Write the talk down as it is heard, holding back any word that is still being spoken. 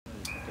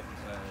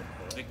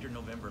Victor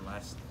November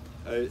last.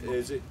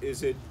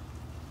 Is it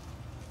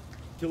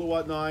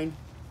Kilowatt 9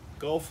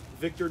 Golf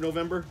Victor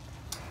November?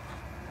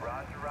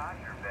 Roger,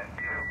 roger,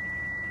 thank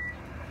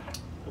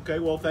you. Okay,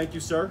 well, thank you,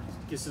 sir.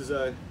 This is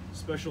a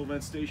special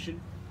event station,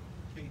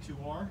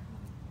 K2R,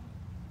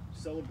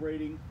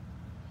 celebrating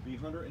the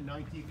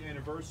 119th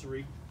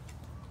anniversary.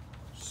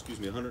 Excuse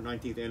me,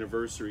 119th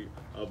anniversary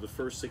of the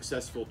first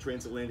successful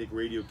transatlantic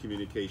radio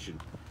communication.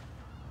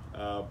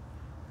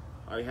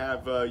 I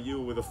have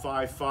you with a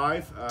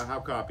 5-5. How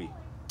copy?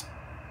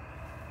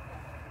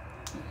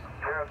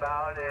 You're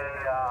about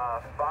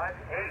a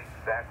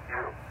 5-8, back to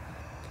you.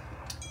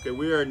 Okay,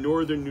 we are in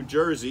northern New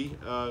Jersey.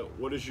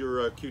 What is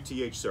your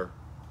QTH, sir?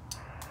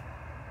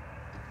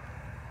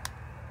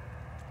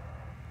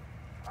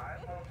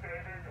 I'm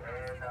located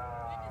in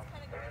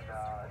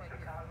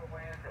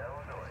Chicagoland,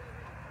 Illinois.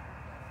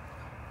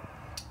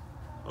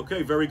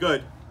 Okay, very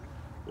good.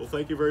 Well,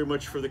 thank you very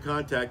much for the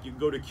contact. You can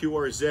go to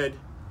QRZ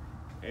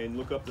and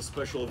look up the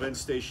special event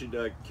station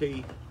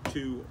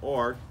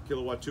K2R,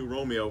 Kilowatt 2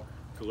 Romeo,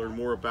 to learn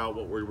more about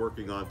what we're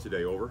working on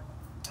today. Over.